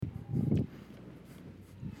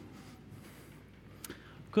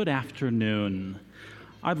Good afternoon.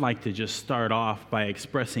 I'd like to just start off by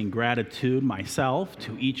expressing gratitude myself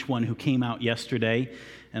to each one who came out yesterday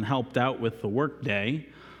and helped out with the workday.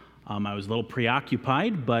 I was a little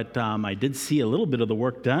preoccupied, but I did see a little bit of the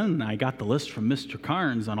work done. I got the list from Mr.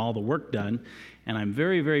 Carnes on all the work done, and I'm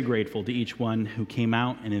very, very grateful to each one who came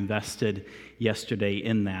out and invested yesterday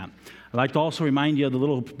in that. I'd like to also remind you of the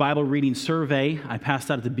little Bible reading survey I passed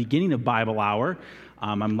out at the beginning of Bible Hour.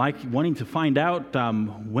 I'm wanting to find out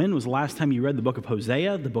when was the last time you read the book of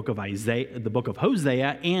Hosea, the book of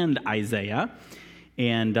Hosea and Isaiah.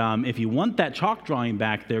 And if you want that chalk drawing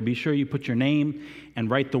back there, be sure you put your name and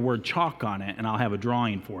write the word chalk on it, and I'll have a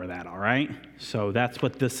drawing for that, all right? So that's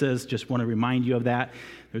what this is. Just want to remind you of that.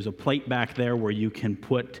 There's a plate back there where you can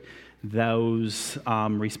put those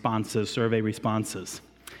survey responses.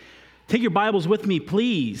 Take your Bibles with me,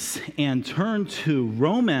 please, and turn to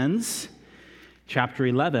Romans chapter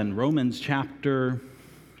 11. Romans chapter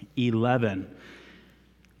 11.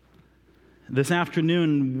 This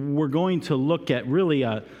afternoon, we're going to look at really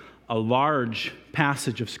a large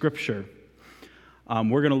passage of Scripture.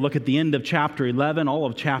 We're going to look at the end of chapter 11, all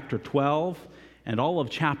of chapter 12, and all of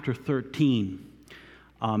chapter 13,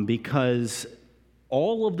 because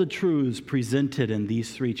all of the truths presented in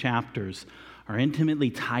these three chapters are intimately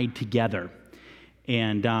tied together.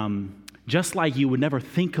 And just like you would never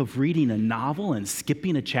think of reading a novel and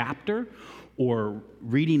skipping a chapter, or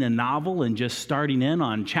reading a novel and just starting in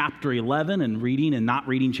on chapter 11 and reading and not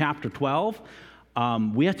reading chapter 12,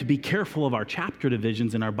 we have to be careful of our chapter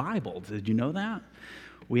divisions in our Bible. Did you know that?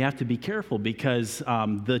 We have to be careful because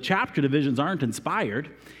the chapter divisions aren't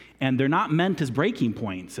inspired, and they're not meant as breaking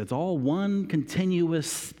points. It's all one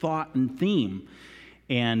continuous thought and theme.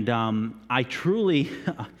 And I truly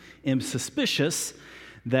am suspicious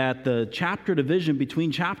that the chapter division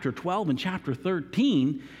between chapter 12 and chapter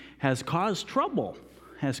 13 has caused trouble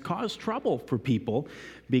for people,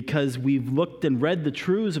 because we've looked and read the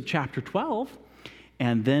truths of chapter 12,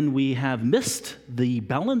 and then we have missed the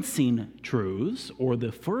balancing truths or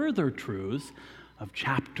the further truths of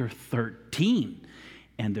chapter 13,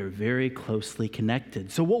 and they're very closely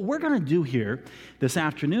connected. So what we're going to do here this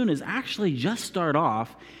afternoon is actually just start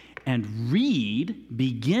off and read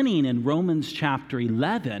beginning in Romans chapter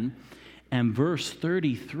 11 and verse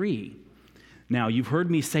 33. Now, you've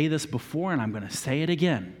heard me say this before, and I'm going to say it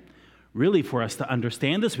again. Really, for us to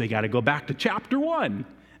understand this, we got to go back to chapter 1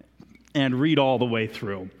 and read all the way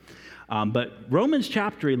through. But Romans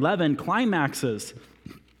chapter 11 climaxes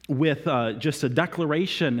with just a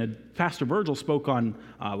declaration that Pastor Virgil spoke on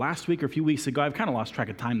last week or a few weeks ago. I've kind of lost track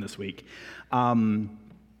of time this week. On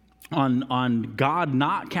God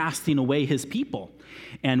not casting away his people.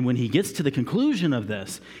 And when he gets to the conclusion of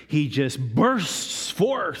this, he just bursts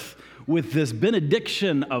forth with this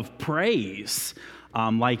benediction of praise,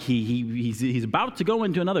 like he's about to go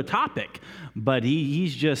into another topic, but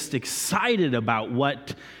he's just excited about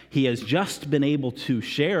what he has just been able to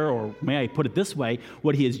share, or may I put it this way,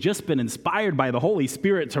 what he has just been inspired by the Holy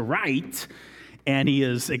Spirit to write, and he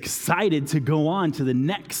is excited to go on to the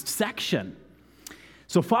next section.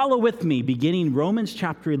 So follow with me, beginning Romans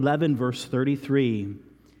chapter 11, verse 33.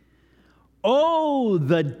 Oh,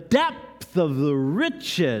 the depth of the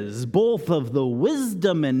riches, both of the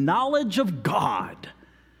wisdom and knowledge of God.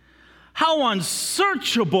 How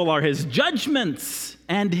unsearchable are his judgments,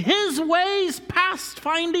 and his ways past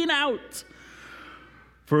finding out.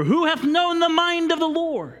 For who hath known the mind of the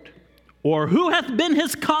Lord? Or who hath been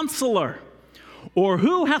his counselor? Or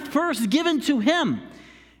who hath first given to him?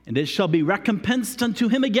 And it shall be recompensed unto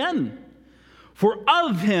him again. For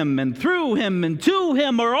of him and through him and to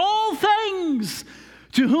him are all things,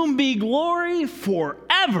 to whom be glory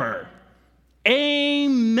forever.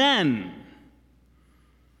 Amen.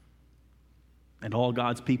 And all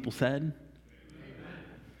God's people said,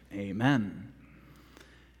 Amen. Amen.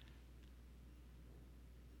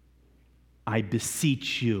 I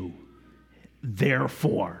beseech you,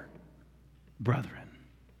 therefore, brethren,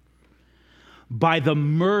 by the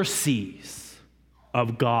mercies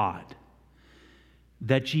of God,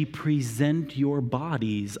 that ye present your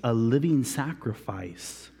bodies a living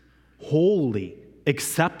sacrifice, holy,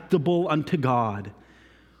 acceptable unto God,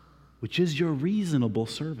 which is your reasonable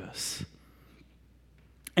service.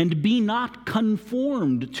 And be not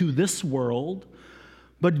conformed to this world,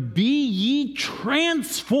 but be ye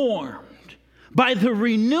transformed by the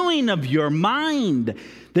renewing of your mind,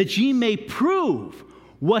 that ye may prove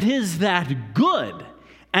what is that good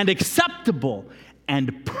and acceptable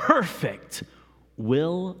and perfect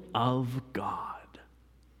will of God.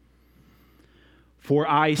 For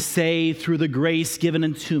I say, through the grace given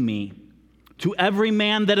unto me, to every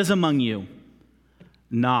man that is among you,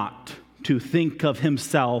 not to think of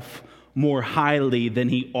himself more highly than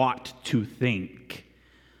he ought to think,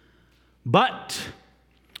 but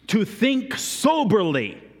to think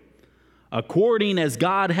soberly, according as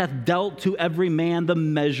God hath dealt to every man the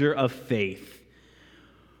measure of faith.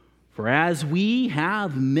 For as we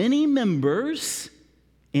have many members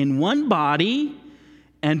in one body,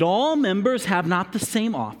 and all members have not the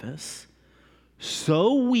same office,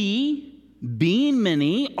 so we, being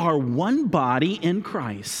many, are one body in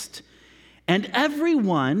Christ, and every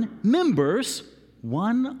one members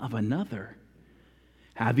one of another.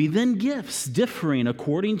 Having then gifts differing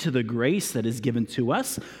according to the grace that is given to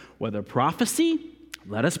us, whether prophecy,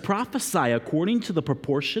 let us prophesy according to the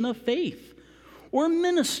proportion of faith, or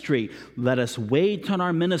ministry, let us wait on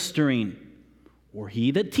our ministering, or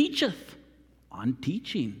he that teacheth, on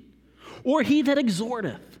teaching, or he that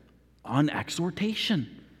exhorteth, on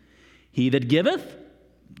exhortation. He that giveth,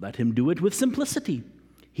 let him do it with simplicity.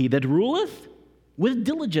 He that ruleth, with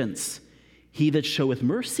diligence. He that showeth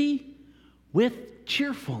mercy, with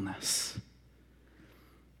cheerfulness.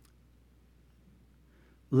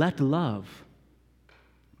 Let love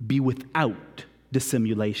be without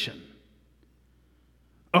dissimulation.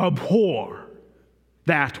 Abhor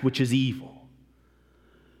that which is evil.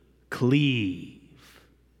 Cleave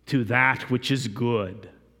to that which is good.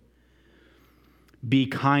 Be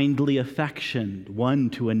kindly affectioned one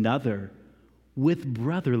to another with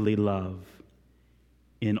brotherly love,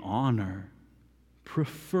 in honor,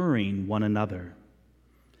 preferring one another.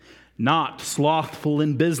 Not slothful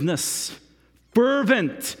in business,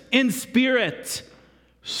 fervent in spirit,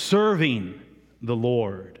 serving the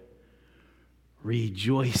Lord,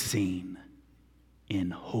 rejoicing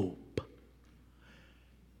in hope,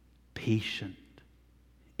 patient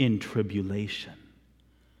in tribulation,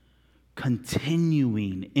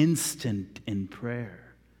 continuing instant in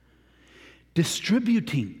prayer,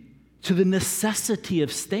 distributing to the necessity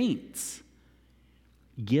of saints,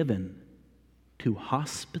 given to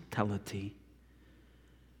hospitality.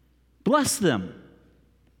 Bless them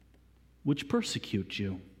which persecute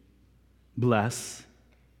you. Bless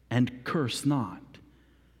and curse not.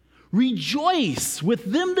 Rejoice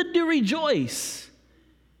with them that do rejoice,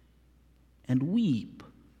 and weep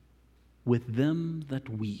with them that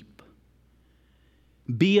weep.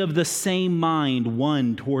 Be of the same mind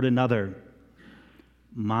one toward another.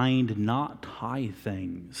 Mind not high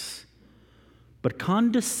things, but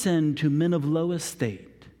condescend to men of low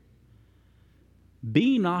estate.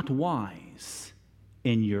 Be not wise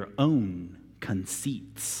in your own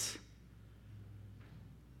conceits.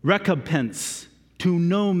 Recompense to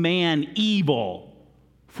no man evil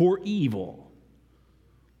for evil.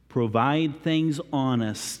 Provide things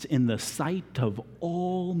honest in the sight of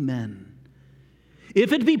all men.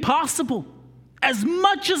 If it be possible, as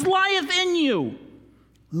much as lieth in you,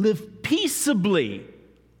 live peaceably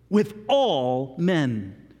with all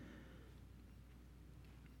men.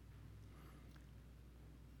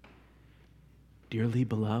 Dearly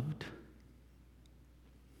beloved,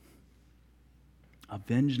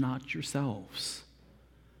 avenge not yourselves,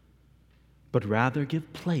 but rather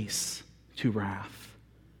give place to wrath.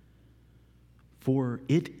 For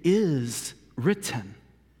it is written,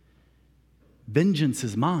 vengeance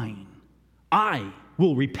is mine, I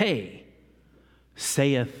will repay,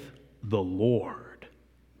 saith the Lord.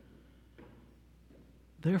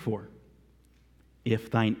 Therefore,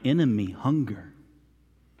 if thine enemy hunger,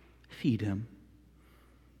 feed him.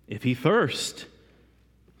 If he thirst,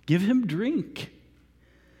 give him drink.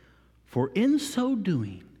 For in so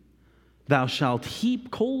doing, thou shalt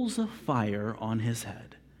heap coals of fire on his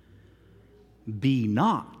head. Be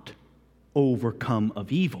not overcome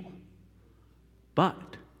of evil,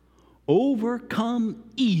 but overcome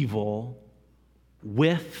evil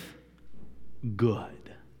with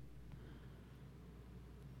good.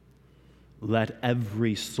 Let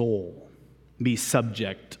every soul be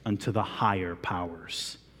subject unto the higher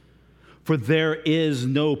powers. For there is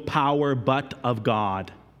no power but of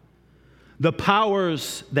God. The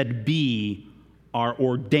powers that be are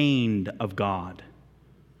ordained of God.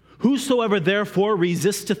 Whosoever therefore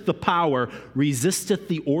resisteth the power, resisteth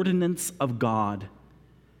the ordinance of God.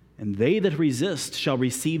 And they that resist shall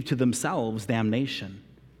receive to themselves damnation.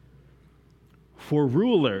 For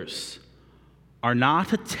rulers are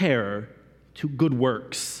not a terror to good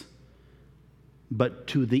works, but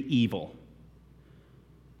to the evil.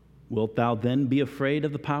 Wilt thou then be afraid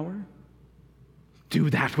of the power? Do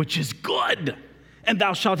that which is good, and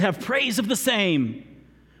thou shalt have praise of the same.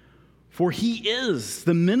 For he is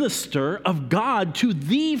the minister of God to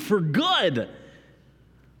thee for good.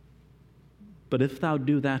 But if thou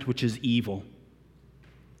do that which is evil,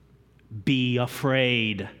 be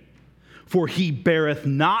afraid. For he beareth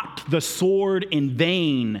not the sword in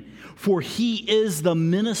vain, for he is the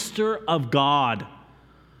minister of God,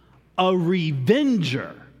 a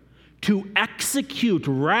revenger to execute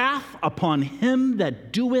wrath upon him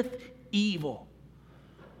that doeth evil.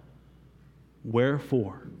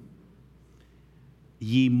 Wherefore,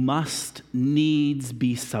 ye must needs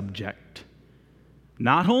be subject,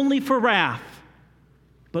 not only for wrath,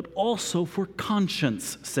 but also for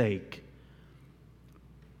conscience sake.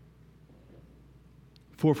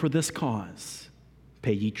 For this cause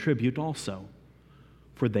pay ye tribute also,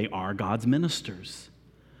 for they are God's ministers,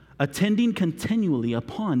 attending continually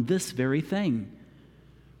upon this very thing.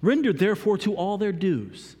 Render therefore to all their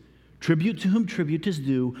dues, tribute to whom tribute is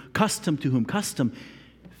due, custom to whom custom,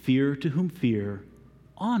 fear to whom fear,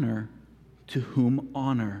 honor to whom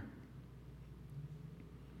honor.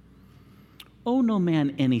 Owe no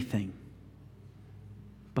man anything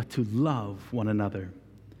but to love one another.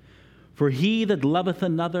 For he that loveth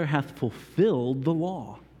another hath fulfilled the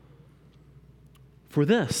law. For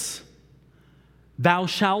this, thou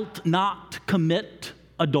shalt not commit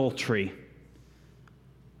adultery.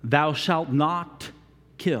 Thou shalt not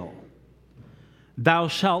kill. Thou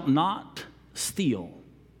shalt not steal.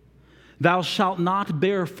 Thou shalt not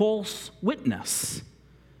bear false witness.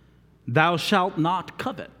 Thou shalt not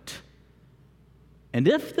covet. And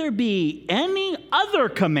if there be any other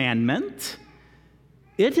commandment,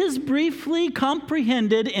 it is briefly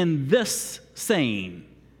comprehended in this saying,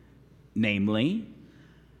 namely,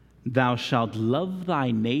 thou shalt love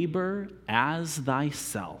thy neighbor as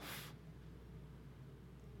thyself.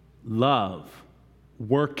 Love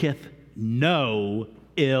worketh no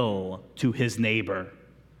ill to his neighbor.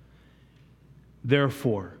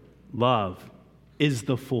 Therefore, love is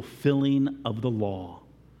the fulfilling of the law.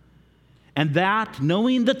 And that,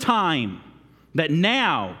 knowing the time, that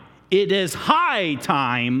now it is high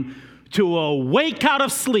time to awake out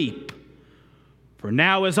of sleep. For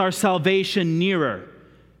now is our salvation nearer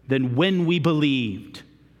than when we believed.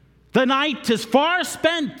 The night is far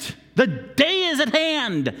spent, the day is at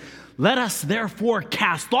hand. Let us therefore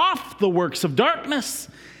cast off the works of darkness,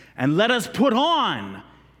 and let us put on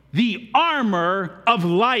the armor of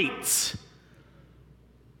light.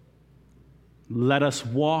 Let us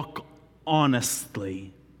walk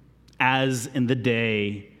honestly as in the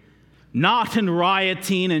day, not in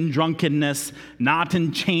rioting and drunkenness, not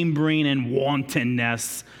in chambering and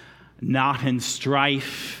wantonness, not in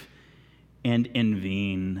strife and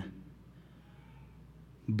envying,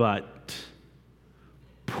 but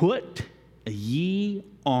put ye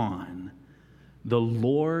on the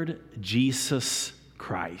Lord Jesus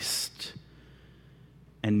Christ,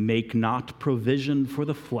 and make not provision for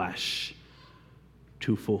the flesh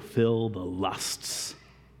to fulfill the lusts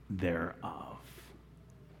thereof.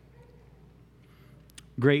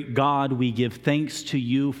 Great God, we give thanks to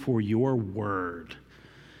you for your word.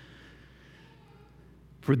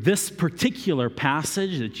 For this particular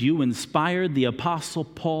passage that you inspired the Apostle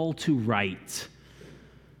Paul to write,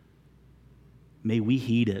 may we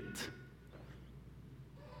heed it.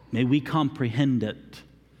 May we comprehend it.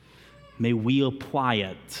 May we apply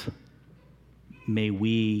it. May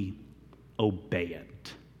we obey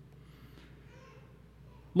it.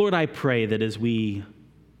 Lord, I pray that as we,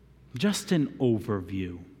 just in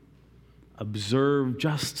overview, observe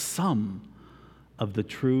just some of the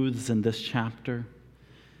truths in this chapter,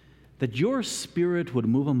 that your Spirit would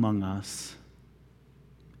move among us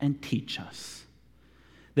and teach us,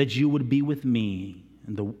 that you would be with me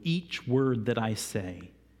in each word that I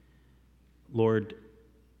say. Lord,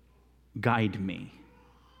 guide me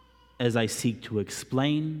as I seek to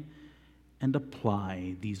explain and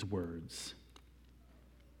apply these words.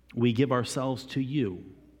 We give ourselves to you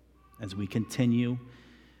as we continue.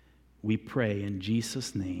 We pray in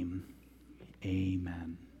Jesus' name,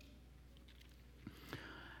 amen.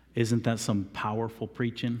 Isn't that some powerful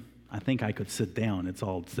preaching? I think I could sit down. It's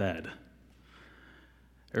all said.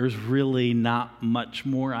 There's really not much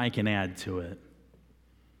more I can add to it.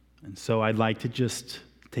 And so I'd like to just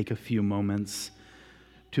take a few moments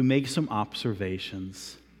to make some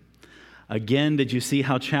observations. Again, did you see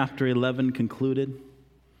how chapter 11 concluded?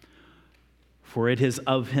 For it is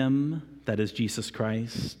of him, that is Jesus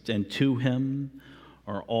Christ, and to him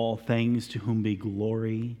are all things, to whom be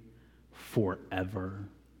glory forever.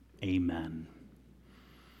 Amen.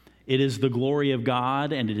 It is the glory of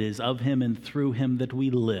God, and it is of him and through him that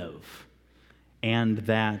we live, and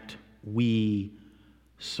that we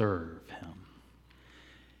serve him.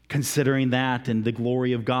 Considering that and the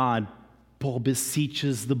glory of God, Paul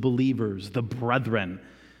beseeches the believers, the brethren,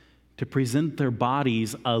 to present their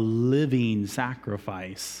bodies a living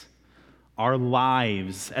sacrifice, our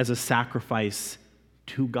lives as a sacrifice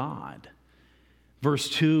to God. Verse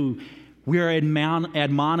 2, we are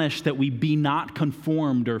admonished that we be not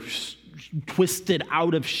conformed or twisted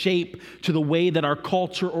out of shape to the way that our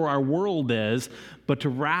culture or our world is, but to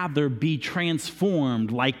rather be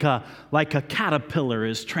transformed like a caterpillar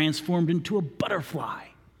is transformed into a butterfly.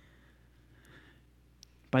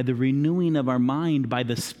 By the renewing of our mind, by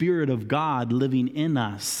the Spirit of God living in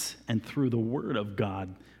us, and through the Word of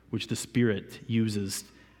God, which the Spirit uses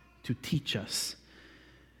to teach us.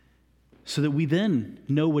 So that we then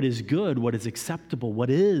know what is good, what is acceptable, what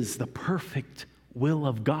is the perfect will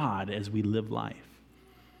of God as we live life.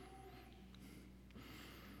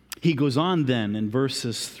 He goes on then in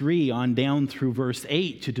verses 3 on down through verse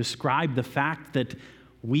 8 to describe the fact that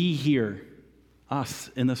we here, us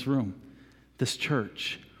in this room, this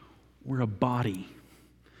church, we're a body,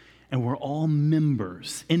 and we're all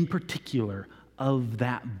members, in particular, of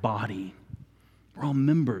that body. We're all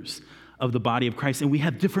members of the body of Christ, and we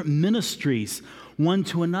have different ministries one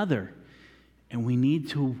to another, and we need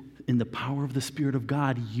to, in the power of the Spirit of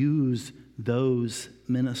God, use those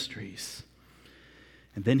ministries.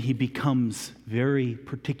 And then he becomes very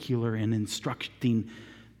particular in instructing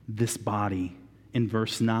this body. In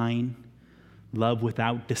verse 9, love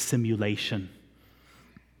without dissimulation.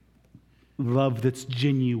 Love that's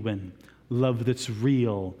genuine. Love that's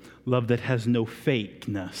real. Love that has no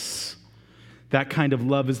fakeness. That kind of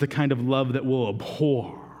love is the kind of love that will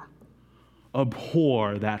abhor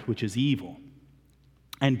that which is evil.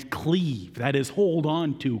 And cleave, that is hold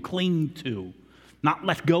on to, cling to, not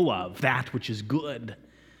let go of that which is good.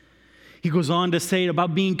 He goes on to say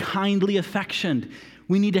about being kindly affectioned.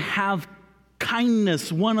 We need to have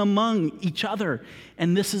kindness one among each other,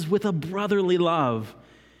 and this is with a brotherly love.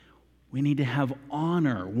 We need to have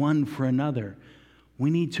honor one for another.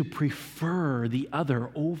 We need to prefer the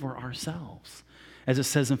other over ourselves. As it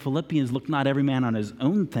says in Philippians, look not every man on his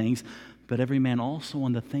own things, but every man also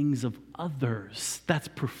on the things of others. That's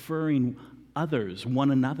preferring others,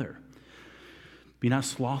 one another. Be not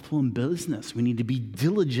slothful in business. We need to be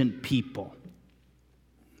diligent people.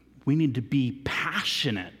 We need to be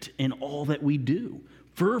passionate in all that we do,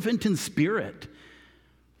 fervent in spirit,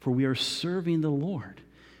 for we are serving the Lord.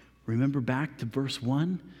 Remember back to verse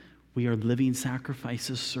 1, we are living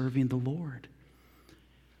sacrifices serving the Lord.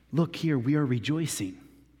 Look here, we are rejoicing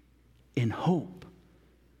in hope,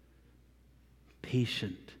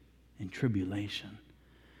 patient in tribulation.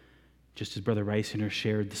 Just as Brother Reisinger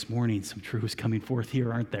shared this morning, some truths coming forth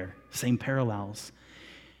here, aren't there? Same parallels.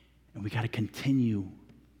 And we got to continue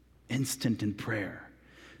instant in prayer.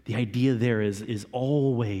 The idea there is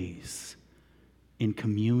always in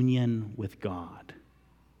communion with God,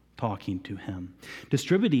 talking to him.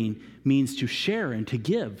 Distributing means to share and to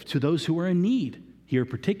give to those who are in need. Here,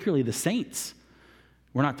 particularly the saints.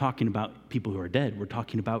 We're not talking about people who are dead. We're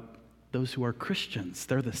talking about those who are Christians.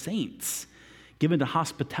 They're the saints. Given to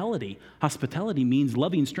hospitality. Hospitality means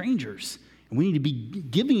loving strangers. And we need to be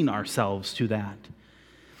giving ourselves to that.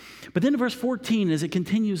 But then in verse 14, as it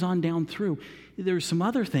continues on down through, there's some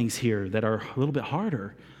other things here that are a little bit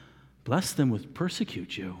harder. Bless them which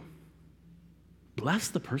persecute you. Bless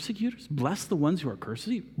the persecutors. Bless the ones who are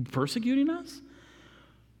persecuting us.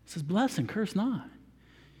 It says bless and curse not.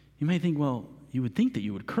 You may think, well, you would think that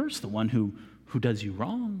you would curse the one who does you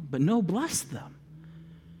wrong, but no, bless them.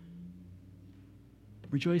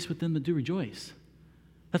 Rejoice with them that do rejoice.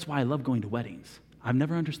 That's why I love going to weddings. I've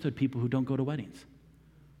never understood people who don't go to weddings.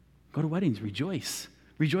 Go to weddings, rejoice.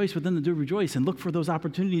 Rejoice with them that do rejoice, and look for those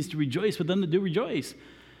opportunities to rejoice with them that do rejoice.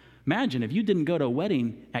 Imagine if you didn't go to a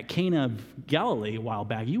wedding at Cana of Galilee a while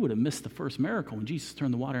back, you would have missed the first miracle when Jesus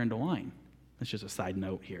turned the water into wine. That's just a side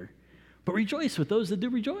note here. But rejoice with those that do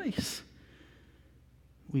rejoice.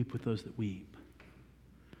 Weep with those that weep.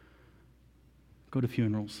 Go to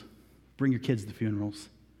funerals. Bring your kids to funerals.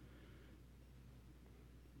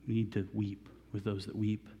 We need to weep with those that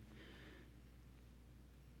weep.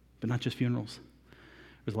 But not just funerals.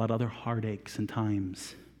 There's a lot of other heartaches and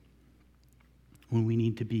times when we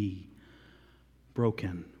need to be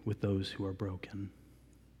broken with those who are broken.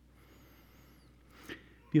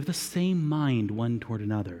 Be of the same mind one toward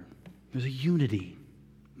another. There's a unity.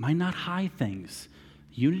 Mind not high things.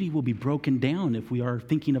 Unity will be broken down if we are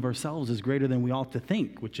thinking of ourselves as greater than we ought to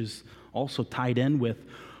think, which is also tied in with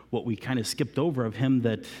what we kind of skipped over of him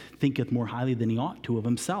that thinketh more highly than he ought to of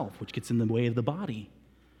himself, which gets in the way of the body.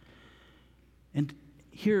 And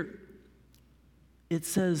here it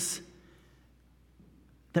says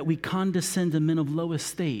that we condescend to men of low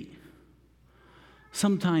estate.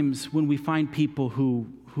 Sometimes when we find people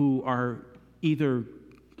who are either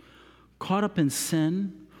caught up in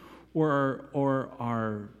sin or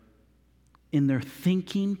are in their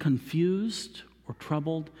thinking confused or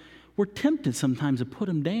troubled, we're tempted sometimes to put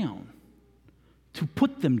them down.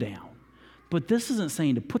 But this isn't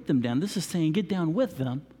saying to put them down. This is saying get down with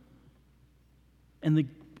them. And the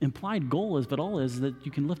implied goal is, but all is that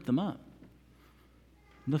you can lift them up.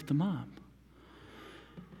 Lift them up.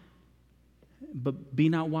 But be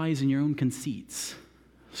not wise in your own conceits.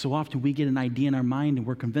 So often we get an idea in our mind and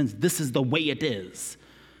we're convinced this is the way it is.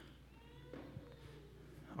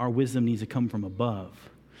 Our wisdom needs to come from above,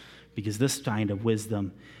 because this kind of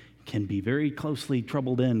wisdom can be very closely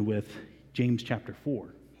troubled in with James chapter 4.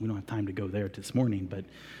 We don't have time to go there this morning, but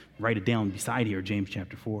write it down beside here, James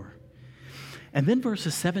chapter 4. And then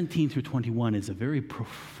verses 17 through 21 is a very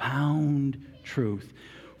profound truth,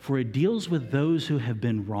 for it deals with those who have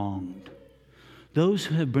been wronged. Those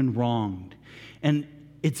who have been wronged. And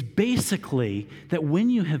it's basically that when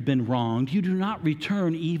you have been wronged, you do not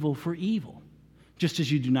return evil for evil, just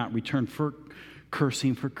as you do not return for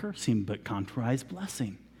cursing, but contrarize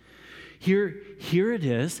blessing. Here it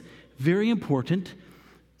is, very important.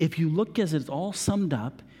 If you look as it's all summed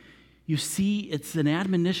up, you see it's an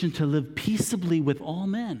admonition to live peaceably with all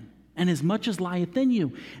men, and as much as lieth in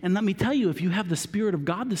you. And let me tell you, if you have the Spirit of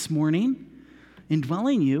God this morning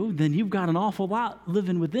indwelling you, then you've got an awful lot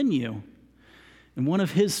living within you. And one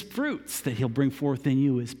of his fruits that he'll bring forth in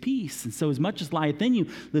you is peace. And so as much as lieth in you,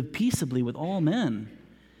 live peaceably with all men.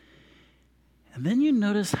 And then you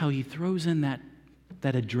notice how he throws in that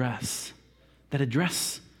address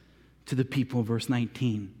to the people in verse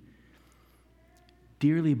 19.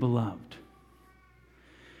 Dearly beloved.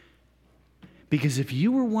 Because if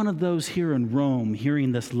you were one of those here in Rome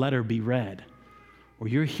hearing this letter be read, or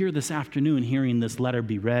you're here this afternoon hearing this letter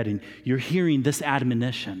be read, and you're hearing this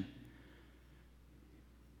admonition,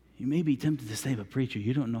 you may be tempted to say, but preacher,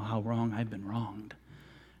 you don't know how wrong I've been wronged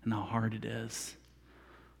and how hard it is.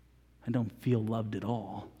 I don't feel loved at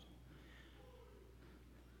all.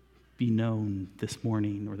 Be known this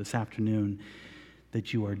morning or this afternoon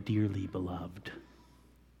that you are dearly beloved.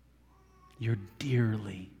 You're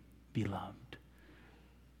dearly beloved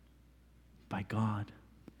by God,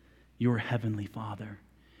 your heavenly Father.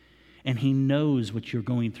 And he knows what you're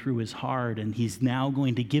going through is hard, and he's now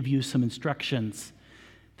going to give you some instructions.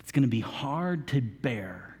 It's going to be hard to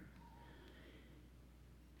bear.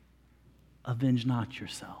 Avenge not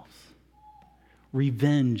yourselves.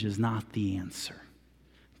 Revenge is not the answer.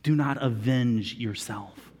 Do not avenge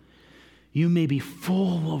yourself. You may be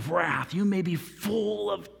full of wrath. You may be full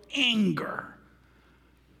of anger.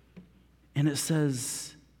 And it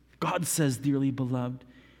says, God says, dearly beloved,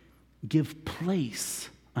 give place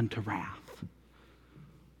unto wrath.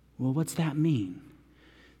 Well, what's that mean?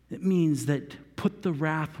 It means that put the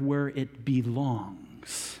wrath where it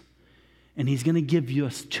belongs. And he's going to give you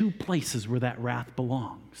us two places where that wrath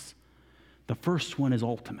belongs. The first one is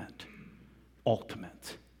ultimate.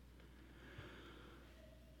 Ultimate.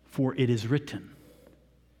 For it is written,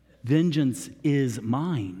 vengeance is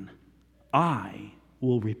mine. I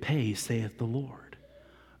will repay, saith the Lord.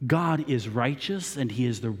 God is righteous, and he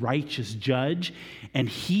is the righteous judge, and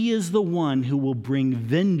he is the one who will bring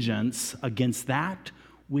vengeance against that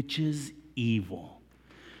which is evil.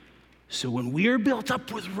 So when we are built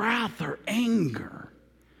up with wrath or anger,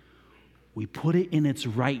 we put it in its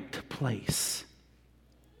right place,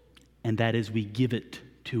 and that is we give it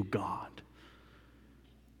to God.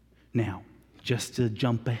 Now, just to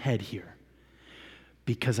jump ahead here,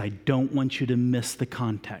 because I don't want you to miss the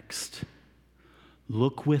context,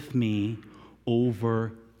 look with me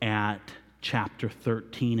over at chapter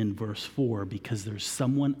 13 and verse 4, because there's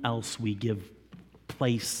someone else we give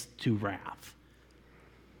place to wrath.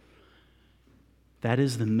 That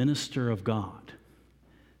is the minister of God.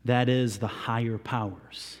 That is the higher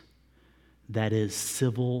powers. That is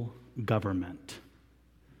civil government.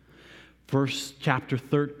 Chapter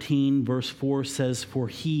 13, verse 4 says, for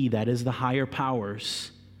he, that is the higher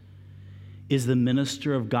powers, is the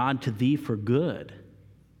minister of God to thee for good.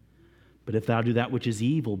 But if thou do that which is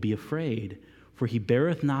evil, be afraid, for he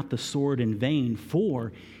beareth not the sword in vain,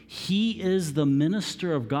 for he is the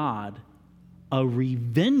minister of God, a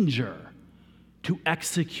revenger, to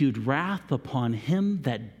execute wrath upon him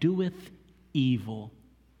that doeth evil.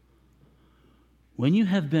 When you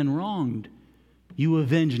have been wronged, you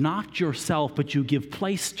avenge not yourself, but you give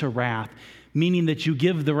place to wrath, meaning that you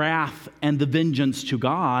give the wrath and the vengeance to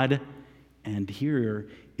God. And here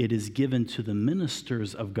it is given to the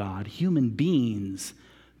ministers of God, human beings,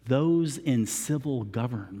 those in civil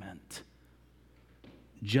government,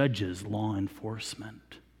 judges, law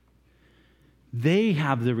enforcement. They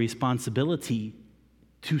have the responsibility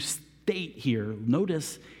to state here,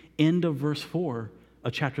 notice End of verse 4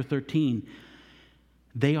 of chapter 13.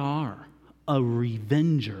 They are a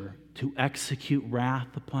revenger to execute wrath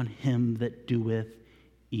upon him that doeth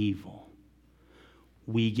evil.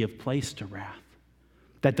 We give place to wrath.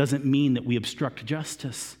 That doesn't mean that we obstruct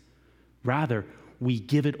justice. Rather, we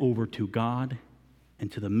give it over to God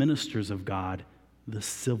and to the ministers of God, the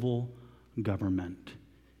civil government.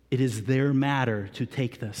 It is their matter to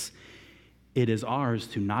take this. It is ours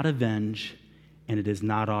to not avenge, and it is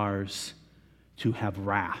not ours to have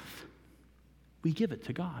wrath. We give it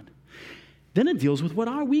to God. Then it deals with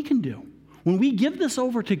what we can do. When we give this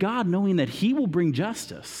over to God, knowing that he will bring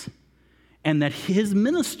justice and that his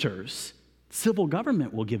ministers, civil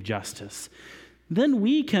government, will give justice, then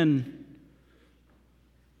we can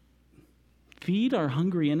feed our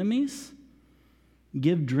hungry enemies,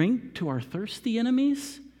 give drink to our thirsty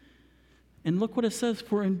enemies. And look what it says,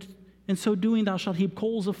 for in so doing thou shalt heap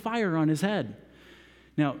coals of fire on his head.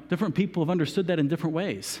 Now, different people have understood that in different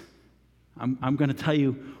ways. I'm going to tell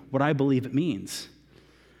you what I believe it means.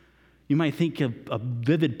 You might think of a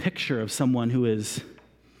vivid picture of someone who is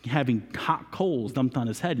having hot coals dumped on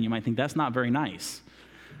his head, and you might think that's not very nice.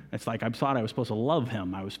 It's like I thought I was supposed to love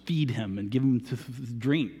him. I was feed him and give him to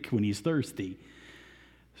drink when he's thirsty.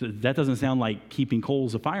 So that doesn't sound like heaping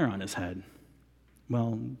coals of fire on his head.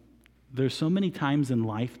 Well, there's so many times in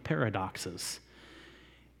life paradoxes.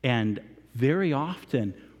 And very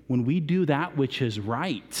often when we do that which is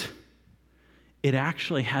right, it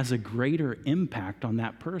actually has a greater impact on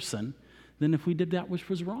that person than if we did that which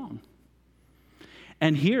was wrong.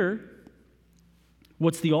 And here,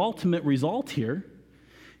 what's the ultimate result here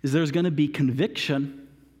is there's going to be conviction.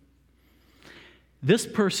 This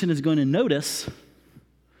person is going to notice.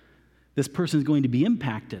 This person is going to be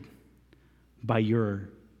impacted by your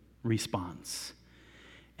response.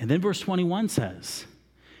 And then verse 21 says,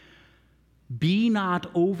 be not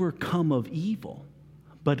overcome of evil,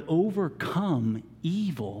 but overcome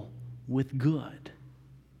evil with good.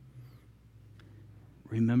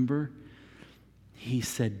 Remember, he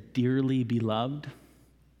said, dearly beloved.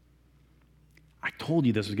 I told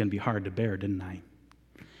you this was going to be hard to bear, didn't I?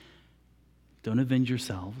 Don't avenge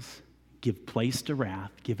yourselves. Give place to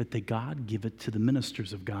wrath. Give it to God. Give it to the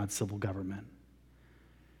ministers of God's civil government.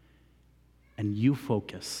 And you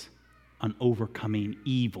focus on overcoming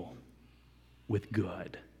evil with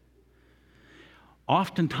good.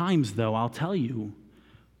 Oftentimes, though, I'll tell you,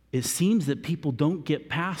 it seems that people don't get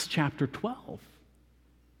past chapter 12.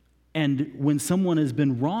 And when someone has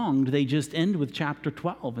been wronged, they just end with chapter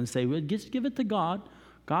 12 and say, well, just give it to God.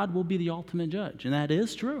 God will be the ultimate judge. And that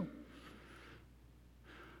is true.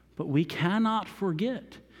 But we cannot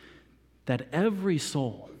forget that every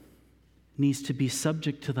soul needs to be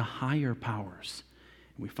subject to the higher powers.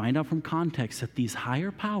 And we find out from context that these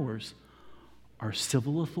higher powers are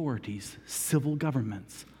civil authorities, civil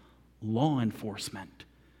governments, law enforcement,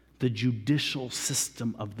 the judicial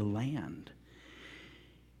system of the land.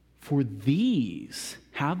 For these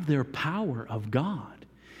have their power of God.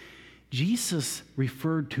 Jesus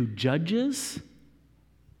referred to judges,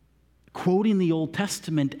 quoting the Old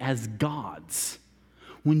Testament, as gods.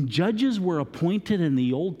 When judges were appointed in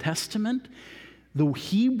the Old Testament, the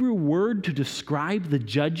Hebrew word to describe the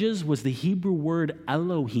judges was the Hebrew word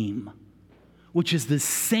Elohim, which is the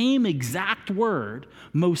same exact word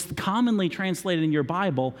most commonly translated in your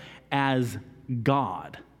Bible as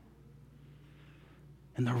God.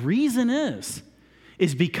 And the reason is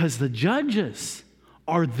because the judges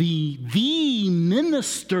are the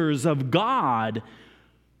ministers of God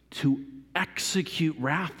to execute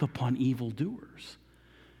wrath upon evildoers.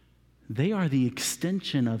 They are the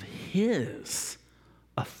extension of his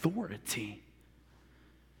authority.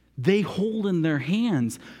 They hold in their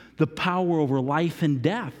hands the power over life and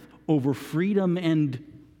death, over freedom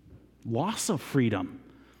and loss of freedom.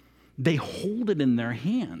 They hold it in their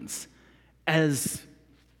hands as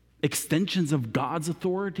extensions of God's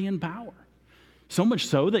authority and power. So much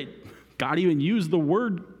so that God even used the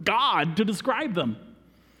word God to describe them.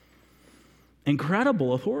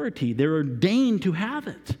 Incredible authority. They're ordained to have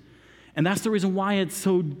it. And that's the reason why it's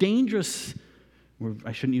so dangerous.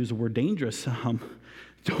 I shouldn't use the word dangerous.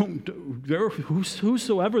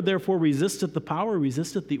 Whosoever therefore resisteth the power,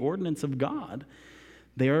 resisteth the ordinance of God.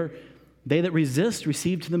 They that resist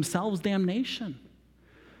receive to themselves damnation.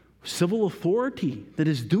 Civil authority that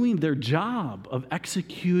is doing their job of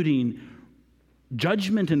executing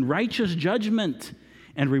judgment and righteous judgment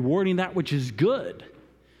and rewarding that which is good.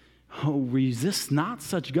 Oh, resist not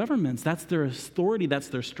such governments. That's their authority. That's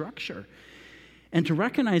their structure. And to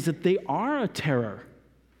recognize that they are a terror.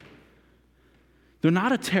 They're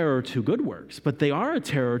not a terror to good works, but they are a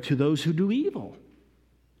terror to those who do evil.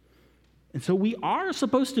 And so we are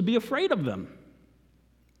supposed to be afraid of them.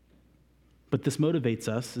 But this motivates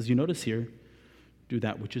us, as you notice here, do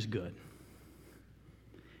that which is good.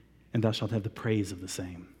 And thou shalt have the praise of the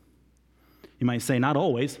same. You might say, not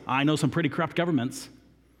always. I know some pretty corrupt governments.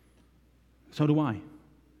 So do I.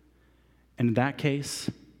 And in that case,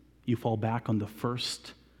 you fall back on the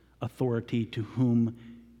first authority to whom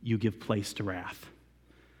you give place to wrath.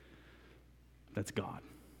 That's God.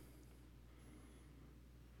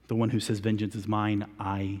 The one who says, vengeance is mine,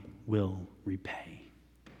 I will repay.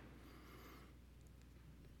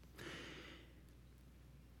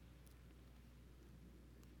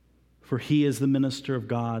 For he is the minister of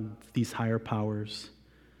God, these higher powers,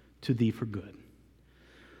 to thee for good.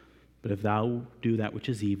 But if thou do that which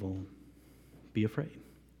is evil, be afraid.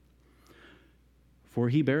 For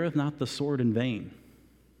he beareth not the sword in vain.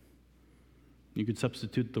 You could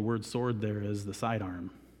substitute the word sword there as the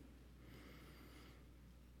sidearm.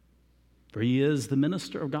 For he is the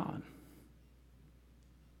minister of God,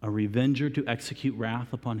 a revenger to execute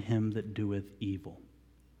wrath upon him that doeth evil.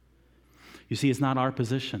 You see, it's not our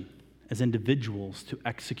position as individuals to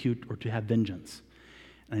execute or to have vengeance.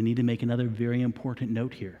 And I need to make another very important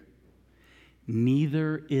note here.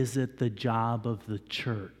 Neither is it the job of the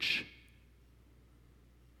church.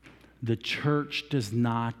 The church does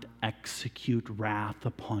not execute wrath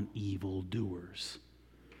upon evildoers.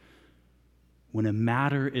 When a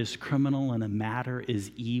matter is criminal and a matter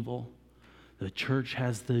is evil, the church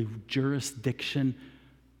has the jurisdiction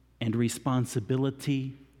and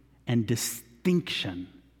responsibility and distinction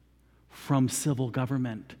from civil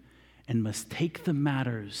government and must take the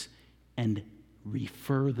matters and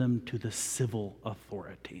refer them to the civil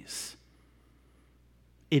authorities.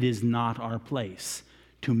 It is not our place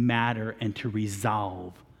to matter and to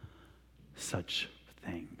resolve such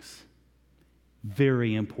things.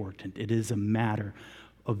 Very important. It is a matter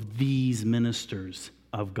of these ministers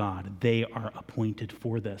of God. They are appointed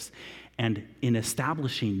for this. And in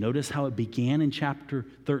establishing, notice how it began in chapter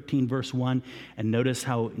 13, verse 1, and notice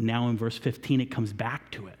how now in verse 15 it comes back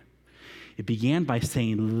to it. It began by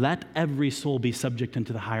saying, let every soul be subject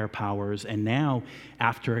unto the higher powers. And now,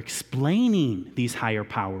 after explaining these higher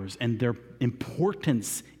powers and their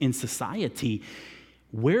importance in society,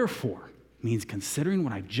 wherefore, means considering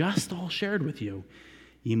what I've just all shared with you,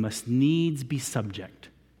 you must needs be subject.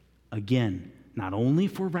 Again, not only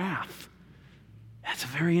for wrath. That's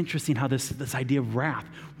very interesting how this idea of wrath,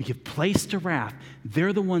 we give place to wrath.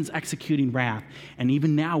 They're the ones executing wrath. And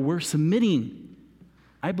even now we're submitting.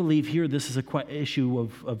 I believe here this is an issue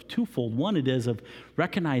of twofold. One, it is of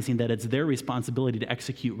recognizing that it's their responsibility to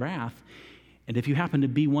execute wrath. And if you happen to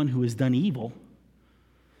be one who has done evil,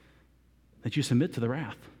 that you submit to the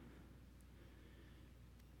wrath.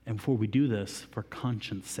 And before we do this, for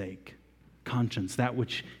conscience sake, conscience, that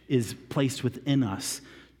which is placed within us,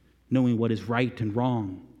 knowing what is right and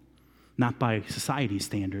wrong, not by society's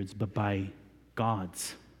standards, but by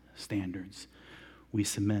God's standards, we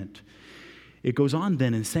submit. It goes on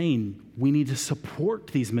then in saying we need to support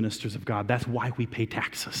these ministers of God. That's why we pay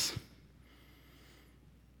taxes.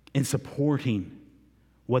 In supporting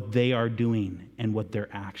what they are doing and what their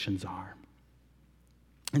actions are.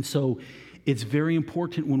 And so it's very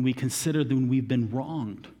important when we consider that when we've been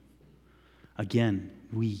wronged. Again,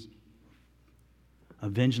 we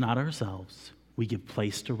avenge not ourselves. We give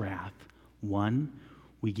place to wrath. One,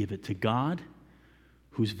 we give it to God,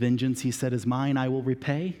 whose vengeance he said is mine, I will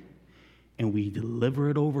repay. And we deliver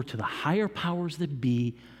it over to the higher powers that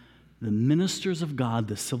be, the ministers of God,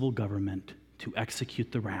 the civil government, to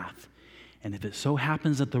execute the wrath. And if it so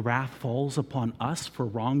happens that the wrath falls upon us for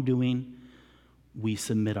wrongdoing, we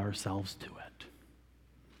submit ourselves to it.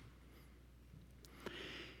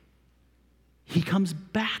 He comes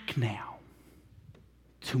back now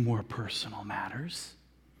to more personal matters.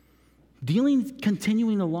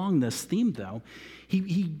 Continuing along this theme, though,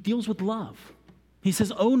 he deals with love. He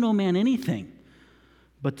says, owe no man anything,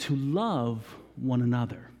 but to love one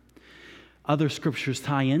another. Other scriptures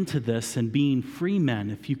tie into this and being free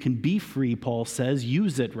men. If you can be free, Paul says,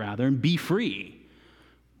 use it rather and be free.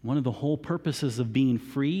 One of the whole purposes of being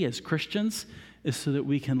free as Christians is so that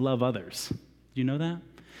we can love others. Do you know that?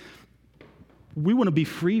 We want to be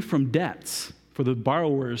free from debts for the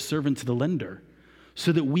borrower is servant to the lender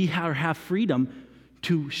so that we have freedom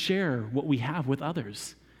to share what we have with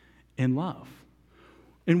others in love.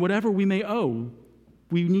 And whatever we may owe,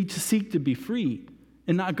 we need to seek to be free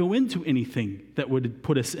and not go into anything that would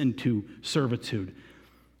put us into servitude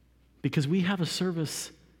because we have a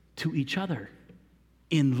service to each other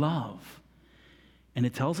in love. And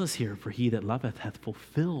it tells us here, for he that loveth hath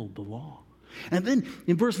fulfilled the law. And then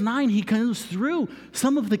in verse 9, he goes through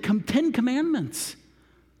some of the 10 commandments.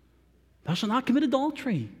 Thou shalt not commit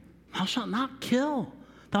adultery. Thou shalt not kill.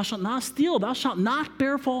 Thou shalt not steal. Thou shalt not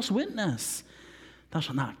bear false witness. Thou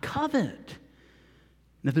shalt not covet.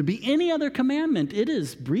 And if there be any other commandment, it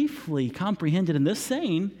is briefly comprehended in this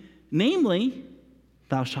saying, namely,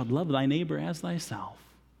 thou shalt love thy neighbor as thyself.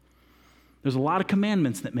 There's a lot of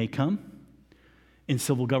commandments that may come and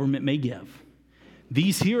civil government may give.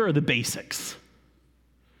 These here are the basics.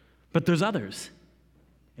 But there's others.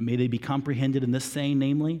 And may they be comprehended in this saying,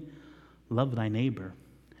 namely, love thy neighbor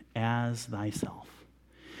as thyself.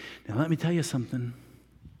 Now let me tell you something.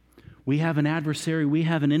 We have an adversary, we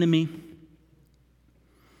have an enemy,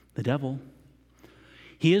 the devil.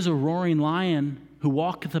 He is a roaring lion who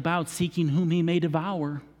walketh about seeking whom he may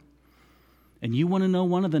devour. And you want to know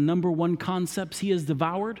one of the number one concepts he has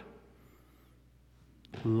devoured?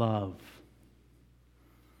 Love.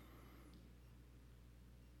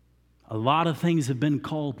 A lot of things have been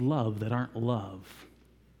called love that aren't love.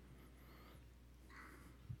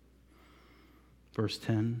 Verse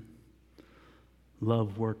 10,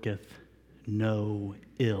 love worketh no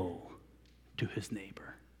ill to his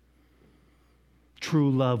neighbor.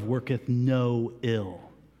 True love worketh no ill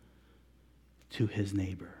to his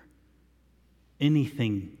neighbor.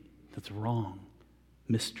 Anything that's wrong,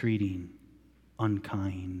 mistreating,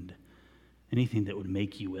 unkind, anything that would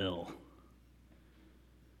make you ill.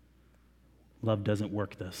 Love doesn't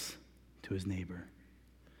work this to his neighbor.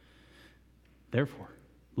 Therefore,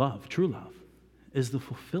 love, true love, is the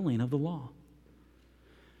fulfilling of the law.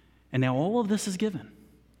 And now all of this is given.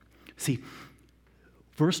 See,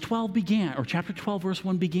 verse 12 began, or chapter 12, verse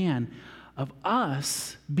 1 began, of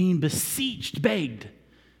us being beseeched, begged,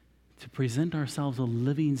 to present ourselves a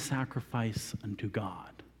living sacrifice unto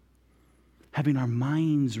God, having our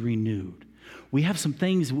minds renewed. We have some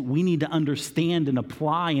things we need to understand and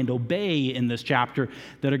apply and obey in this chapter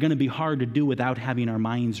that are going to be hard to do without having our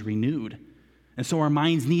minds renewed. And so our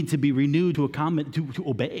minds need to be renewed to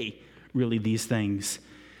obey, really, these things.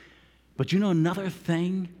 But you know another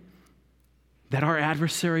thing that our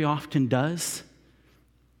adversary often does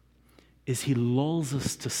is he lulls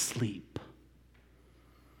us to sleep.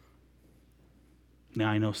 Now,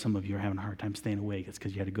 I know some of you are having a hard time staying awake. It's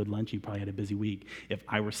because you had a good lunch. You probably had a busy week. If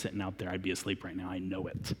I were sitting out there, I'd be asleep right now. I know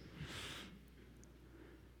it.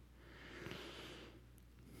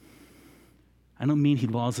 I don't mean he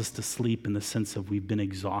lulls us to sleep in the sense of we've been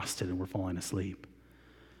exhausted and we're falling asleep.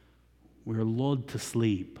 We're lulled to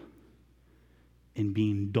sleep in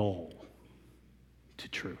being dull to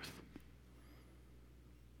truth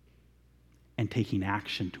and taking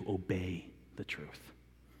action to obey the truth.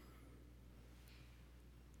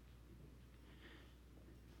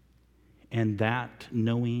 And that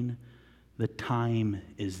knowing the time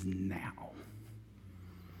is now.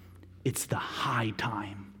 It's the high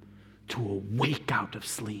time to awake out of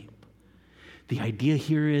sleep. The idea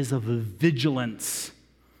here is of a vigilance,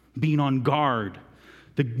 being on guard.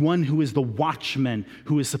 The one who is the watchman,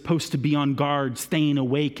 who is supposed to be on guard, staying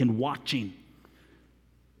awake and watching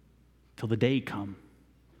till the day come.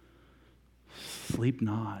 Sleep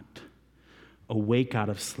not. Awake out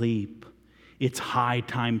of sleep. It's high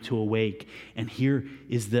time to awake. And here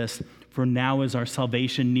is this: for now is our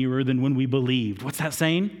salvation nearer than when we believed. What's that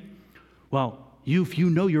saying? Well, if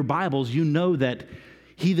you know your Bibles, you know that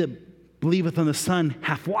he that believeth on the Son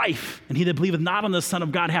hath life, and he that believeth not on the Son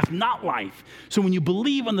of God hath not life. So when you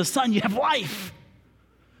believe on the Son, you have life.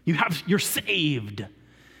 You're saved.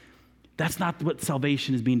 That's not what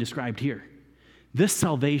salvation is being described here. This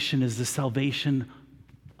salvation is the salvation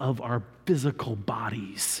of our physical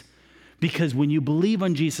bodies. Because when you believe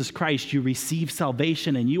on Jesus Christ, you receive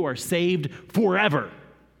salvation and you are saved forever.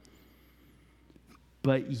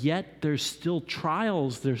 But yet there's still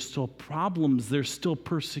trials, there's still problems, there's still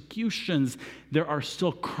persecutions, there are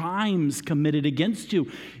still crimes committed against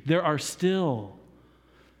you. There are still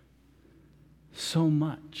so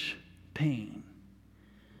much pain.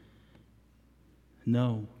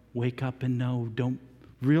 No, wake up and know, don't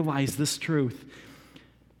realize this truth.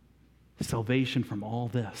 Salvation from all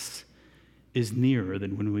this is nearer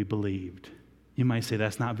than when we believed. You might say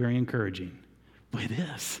that's not very encouraging, but it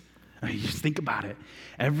is. I mean, just think about it.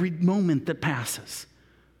 Every moment that passes,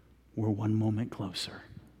 we're one moment closer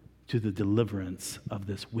to the deliverance of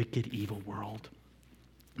this wicked, evil world.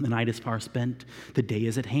 The night is far spent, the day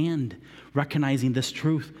is at hand. Recognizing this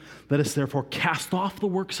truth, let us therefore cast off the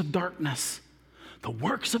works of darkness. The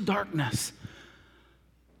works of darkness.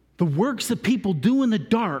 The works that people do in the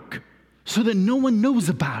dark so that no one knows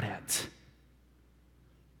about it.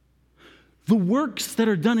 The works that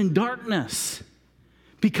are done in darkness,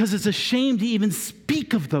 because it's a shame to even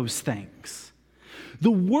speak of those things.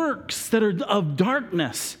 The works that are of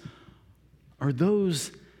darkness are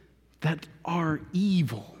those that are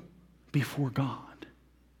evil before God.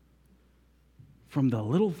 From the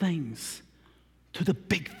little things to the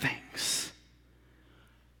big things.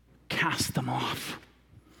 Cast them off.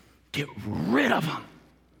 Get rid of them.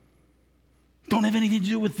 Don't have anything to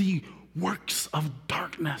do with the works of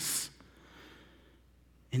darkness.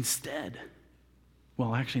 Instead,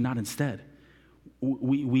 well, actually not instead,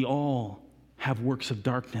 we all have works of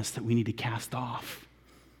darkness that we need to cast off.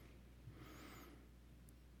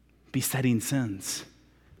 Besetting sins.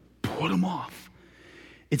 Put them off.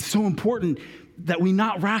 It's so important that we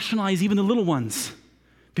not rationalize even the little ones.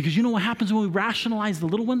 Because you know what happens when we rationalize the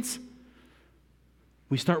little ones?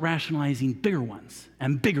 We start rationalizing bigger ones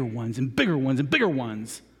and bigger ones and bigger ones and bigger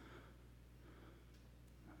ones.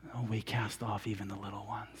 Oh, we cast off even the little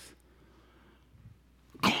ones.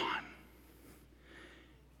 Gone.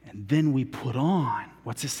 And then we put on,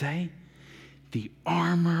 what's it say? The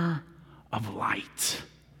armor of light.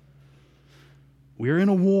 We're in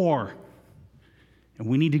a war. And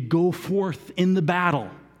we need to go forth in the battle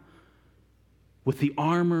with the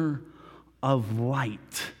armor of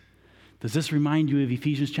light. Does this remind you of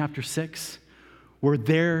Ephesians chapter 6? Where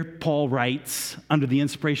there, Paul writes, under the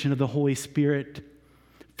inspiration of the Holy Spirit,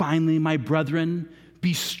 finally, my brethren,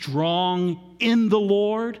 be strong in the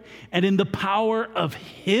Lord and in the power of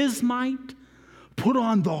his might. Put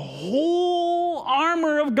on the whole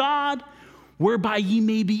armor of God, whereby ye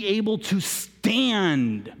may be able to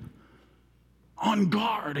stand on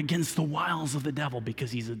guard against the wiles of the devil,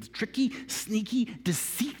 because he's a tricky, sneaky,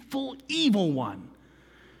 deceitful, evil one.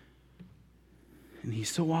 And he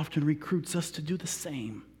so often recruits us to do the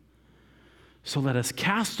same. So let us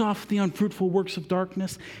cast off the unfruitful works of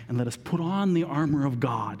darkness and let us put on the armor of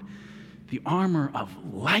God, the armor of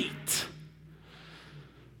light.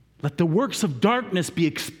 Let the works of darkness be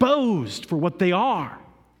exposed for what they are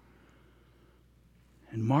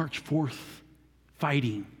and march forth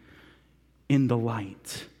fighting in the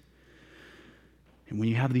light. And when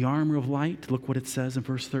you have the armor of light, look what it says in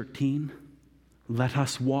verse 13. Let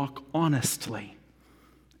us walk honestly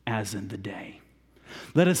as in the day.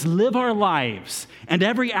 Let us live our lives and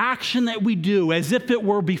every action that we do as if it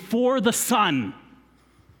were before the sun,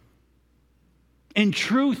 in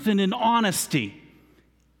truth and in honesty,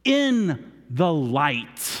 in the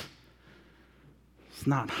light. Let's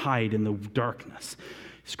not hide in the darkness.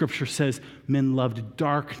 Scripture says men loved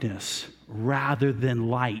darkness rather than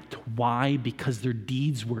light. Why? Because their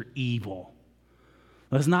deeds were evil.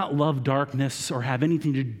 Let's not love darkness or have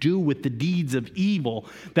anything to do with the deeds of evil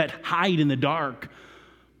that hide in the dark.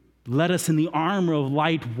 Let us in the armor of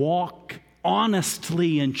light walk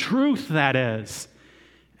honestly in truth, that is,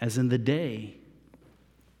 as in the day.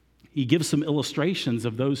 He gives some illustrations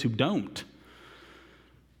of those who don't.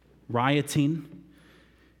 Rioting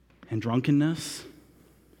and drunkenness,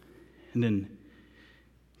 and then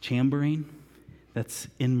chambering, that's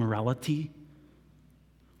immorality,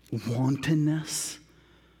 wantonness,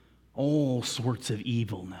 all sorts of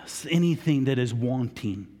evilness, anything that is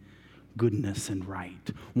wanting goodness and right.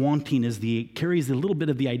 Wanting carries a little bit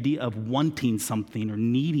of the idea of wanting something or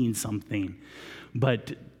needing something,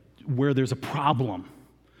 but where there's a problem,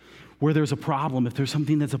 if there's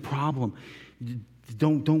something that's a problem,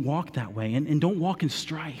 don't walk that way, and don't walk in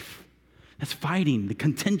strife. That's fighting, the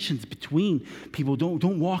contentions between people.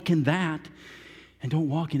 Don't walk in that, and don't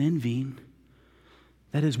walk in envying.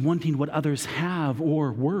 That is wanting what others have,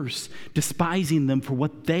 or worse, despising them for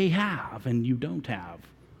what they have and you don't have.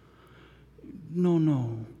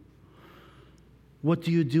 No. What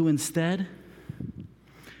do you do instead?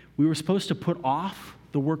 We were supposed to put off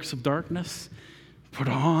the works of darkness, put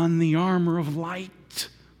on the armor of light,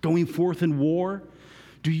 going forth in war.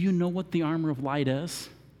 Do you know what the armor of light is?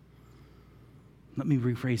 Let me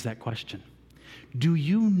rephrase that question. Do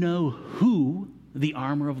you know who the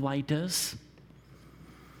armor of light is?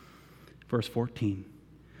 Verse 14.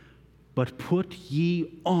 But put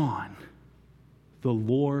ye on the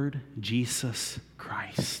Lord Jesus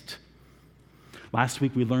Christ. Last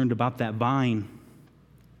week we learned about that vine.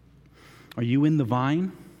 Are you in the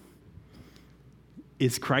vine?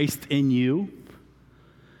 Is Christ in you?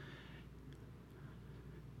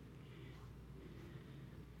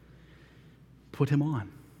 Put him on.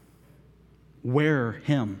 Wear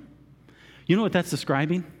him. You know what that's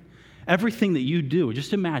describing? Everything that you do,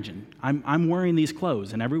 just imagine, I'm wearing these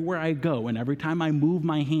clothes, and everywhere I go, and every time I move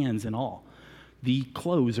my hands and all, the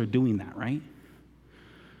clothes are doing that, right?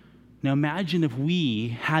 Now imagine if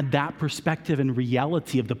we had that perspective and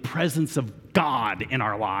reality of the presence of God in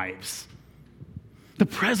our lives. the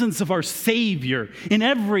presence of our Savior in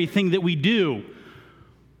everything that we do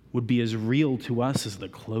would be as real to us as the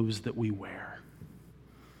clothes that we wear.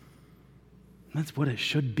 That's what it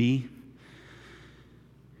should be.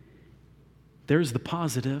 There's the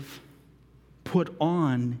positive. Put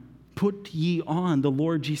ye on the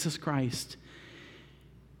Lord Jesus Christ,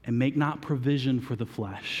 and make not provision for the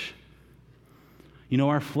flesh. You know,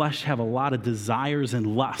 our flesh have a lot of desires and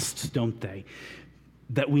lusts, don't they?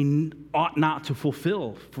 That we ought not to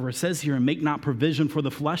fulfill. For it says here, and make not provision for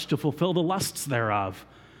the flesh to fulfill the lusts thereof.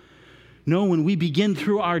 No, when we begin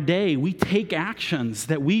through our day, we take actions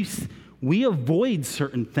that we avoid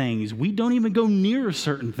certain things. We don't even go near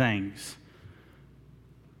certain things.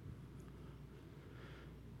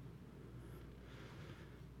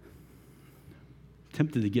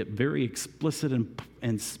 Tempted to get very explicit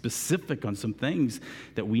and specific on some things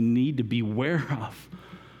that we need to be aware of,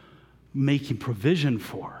 making provision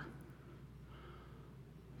for.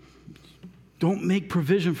 Don't make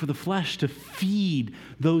provision for the flesh to feed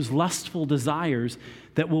those lustful desires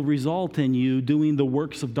that will result in you doing the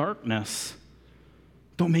works of darkness.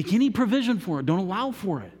 Don't make any provision for it. Don't allow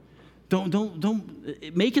for it.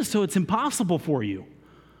 Don't make it so it's impossible for you.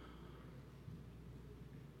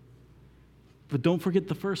 But don't forget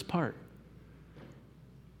the first part.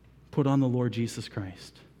 Put on the Lord Jesus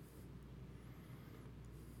Christ.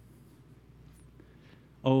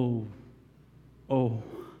 Oh,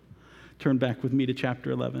 turn back with me to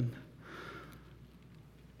chapter 11.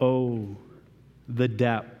 Oh, the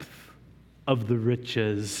depth of the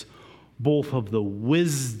riches, both of the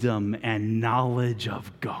wisdom and knowledge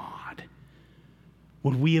of God.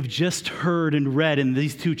 What we have just heard and read in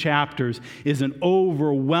these two chapters is an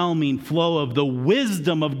overwhelming flow of the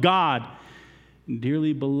wisdom of God.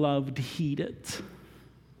 Dearly beloved, heed it.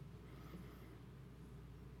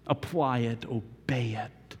 Apply it, obey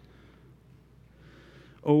it.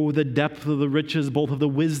 Oh, the depth of the riches, both of the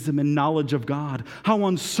wisdom and knowledge of God. How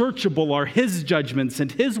unsearchable are his judgments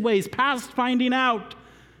and his ways past finding out,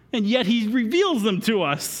 and yet he reveals them to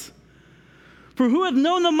us. For who hath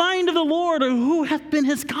known the mind of the Lord, or who hath been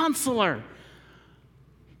his counselor?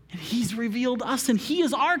 And he's revealed us, and he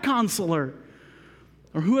is our counselor.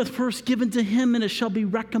 Or who hath first given to him, and it shall be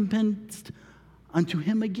recompensed unto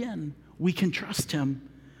him again. We can trust him.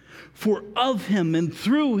 For of him, and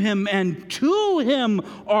through him, and to him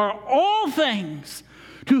are all things,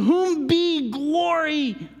 to whom be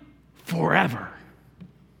glory forever.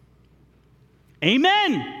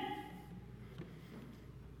 Amen.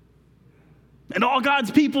 And all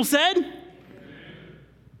God's people said,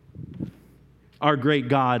 our great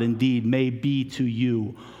God indeed may be to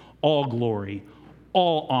you all glory,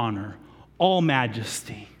 all honor, all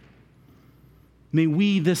majesty. May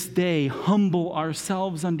we this day humble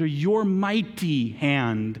ourselves under your mighty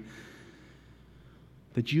hand,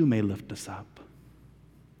 that you may lift us up.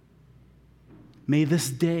 May this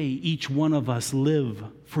day each one of us live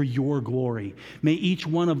for your glory. May each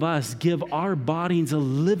one of us give our bodies a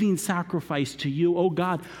living sacrifice to you. Oh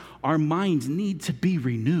God, our minds need to be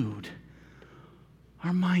renewed.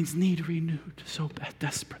 Our minds need renewed so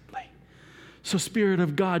desperately. So Spirit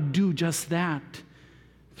of God, do just that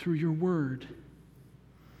through your word.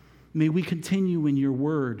 May we continue in your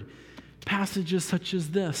word, passages such as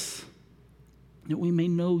this, that we may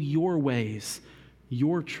know your ways,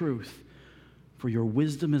 your truth. For your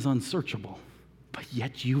wisdom is unsearchable, but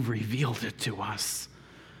yet you've revealed it to us.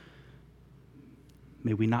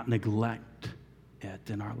 May we not neglect it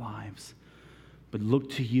in our lives, but look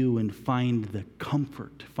to you and find the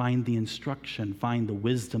comfort, find the instruction, find the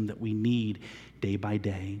wisdom that we need day by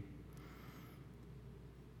day.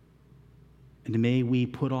 And may we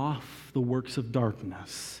put off the works of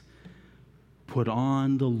darkness, put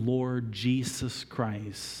on the Lord Jesus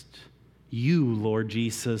Christ. You, Lord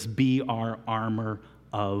Jesus, be our armor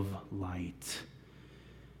of light.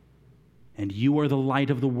 And you are the light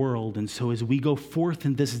of the world. And so as we go forth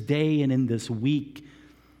in this day and in this week,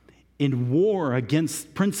 in war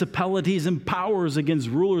against principalities and powers, against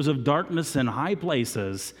rulers of darkness and high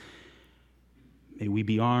places, may we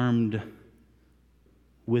be armed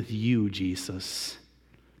with you, Jesus.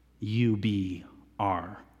 You be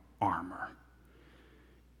our armor.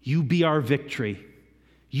 You be our victory.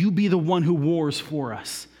 You be the one who wars for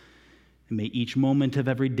us. And may each moment of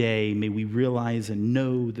every day, may we realize and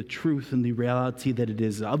know the truth and the reality that it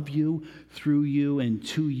is of you, through you, and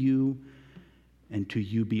to you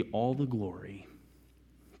be all the glory,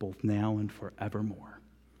 both now and forevermore.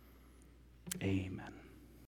 Amen.